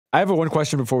I have one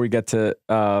question before we get to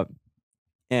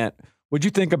Ant. What'd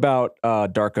you think about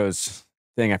Darko's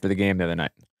thing after the game the other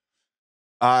night?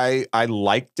 I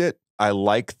liked it. I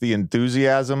like the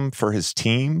enthusiasm for his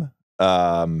team.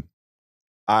 I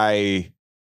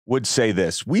would say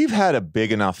this. We've had a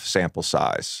big enough sample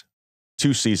size,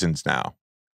 2 seasons now,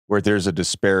 where there's a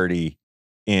disparity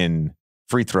in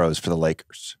free throws for the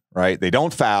Lakers, right? They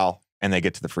don't foul and they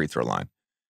get to the free throw line.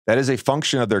 That is a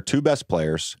function of their 2 best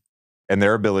players and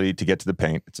their ability to get to the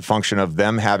paint. It's a function of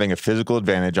them having a physical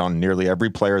advantage on nearly every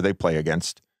player they play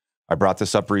against. I brought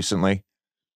this up recently.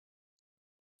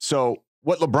 So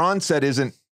what LeBron said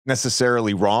isn't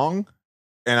necessarily wrong.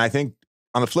 And I think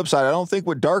on the flip side, I don't think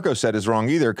what Darko said is wrong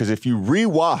either, because if you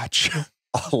rewatch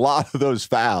a lot of those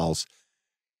fouls,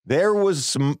 there was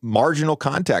some marginal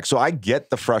contact. So I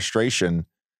get the frustration.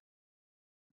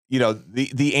 You know,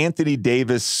 the Anthony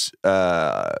Davis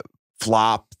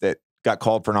flop that got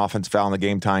called for an offensive foul in the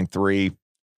game-tying 3.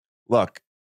 Look,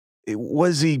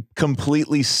 was he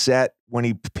completely set when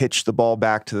he pitched the ball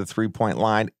back to the 3-point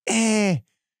line?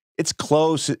 It's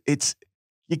close.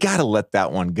 You got to let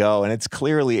that one go. And it's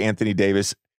clearly Anthony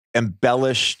Davis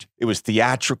embellished. It was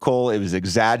theatrical. It was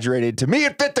exaggerated. To me,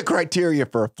 it fit the criteria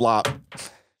for a flop.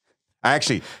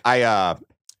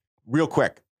 Real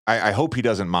quick, I hope he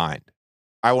doesn't mind.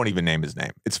 I won't even name his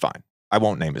name. It's fine. I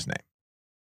won't name his name.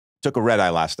 Took a red eye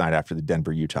last night after the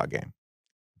Denver-Utah game.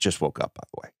 Just woke up, by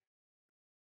the way.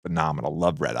 Phenomenal.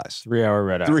 Love red eyes. 3-hour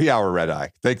red eye. 3-hour red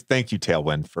eye. Thank you,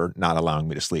 Tailwind, for not allowing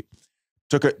me to sleep.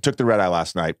 Took the red eye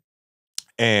last night,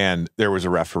 and there was a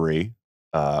referee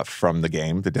from the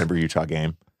game, the Denver-Utah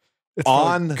game, it's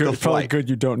on good, the flight. Probably good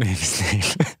you don't name his name.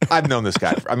 I've known this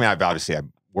guy. I've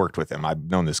worked with him. I've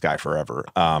known this guy forever.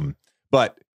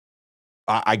 But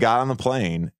I got on the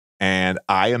plane, and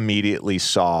I immediately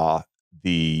saw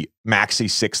the Maxey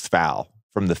 6th foul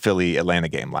from the Philly-Atlanta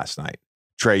game last night.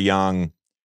 Trae Young,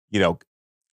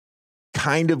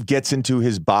 kind of gets into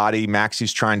his body.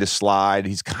 Maxey's trying to slide.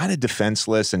 He's kind of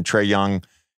defenseless, and Trae Young,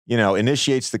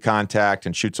 initiates the contact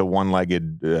and shoots a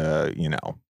one-legged,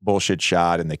 bullshit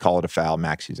shot, and they call it a foul.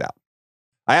 Maxey's out.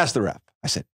 I asked the ref. I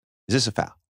said, "Is this a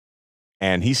foul?"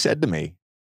 And he said to me,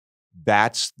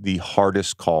 "That's the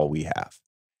hardest call we have."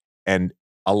 And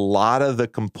a lot of the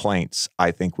complaints,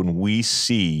 I think, when we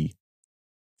see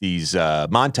these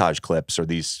montage clips or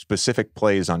these specific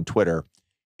plays on Twitter,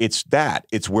 it's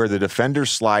where the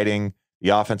defender's sliding, the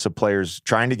offensive player's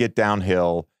trying to get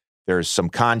downhill, there's some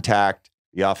contact,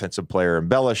 the offensive player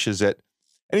embellishes it.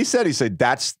 And he said,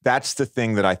 that's the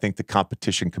thing that I think the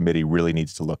competition committee really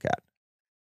needs to look at.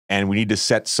 And we need to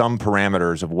set some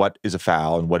parameters of what is a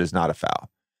foul and what is not a foul.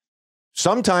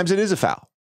 Sometimes it is a foul.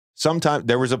 Sometimes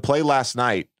there was a play last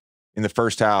night in the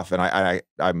first half, and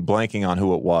I'm blanking on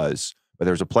who it was, but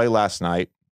there was a play last night.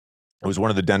 It was one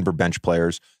of the Denver bench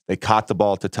players. They caught the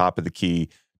ball at the top of the key.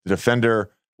 The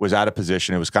defender was out of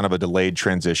position. It was kind of a delayed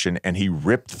transition, and he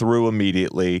ripped through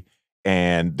immediately,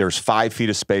 and there's 5 feet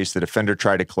of space. The defender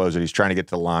tried to close it. He's trying to get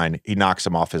to the line. He knocks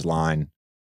him off his line,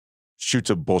 shoots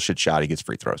a bullshit shot. He gets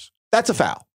free throws. That's a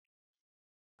foul.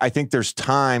 I think there's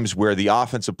times where the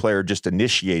offensive player just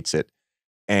initiates it,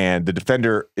 and the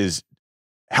defender is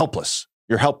helpless.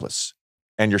 You're helpless,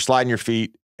 and you're sliding your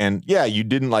feet. And yeah, you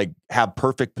didn't have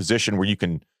perfect position where you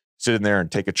can sit in there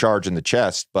and take a charge in the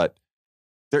chest, but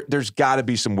there's got to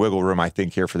be some wiggle room, I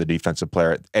think, here for the defensive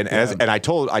player. And I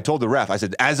told the ref, I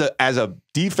said, as a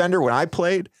defender, when I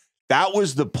played, that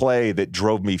was the play that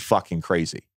drove me fucking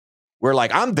crazy. Where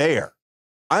I'm there.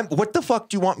 What the fuck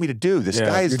do you want me to do? This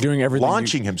guy is doing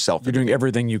launching himself. You're doing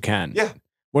everything you can. Yeah.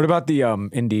 What about the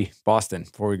Indy Boston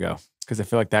before we go? Because I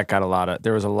feel like that got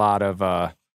there was a lot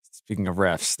of, speaking of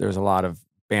refs, there was a lot of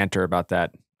banter about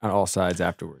that on all sides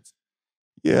afterwards.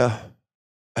 Yeah.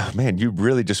 Oh, man, you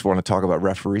really just want to talk about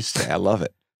referees today. I love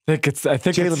it. I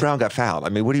think Jaylen Brown got fouled. I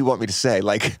mean, what do you want me to say?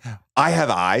 I have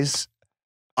eyes.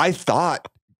 I thought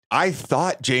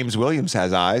James Williams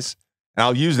has eyes, and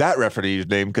I'll use that referee's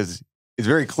name because it's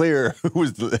very clear who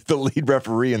was the lead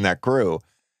referee in that crew.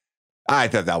 I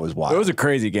thought that was wild. It was a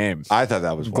crazy game. I thought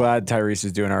that was wild. Glad Tyrese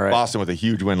is doing all right. Boston with a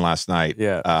huge win last night.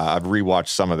 Yeah. I've rewatched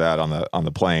some of that on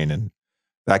the plane, and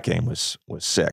that game was sick.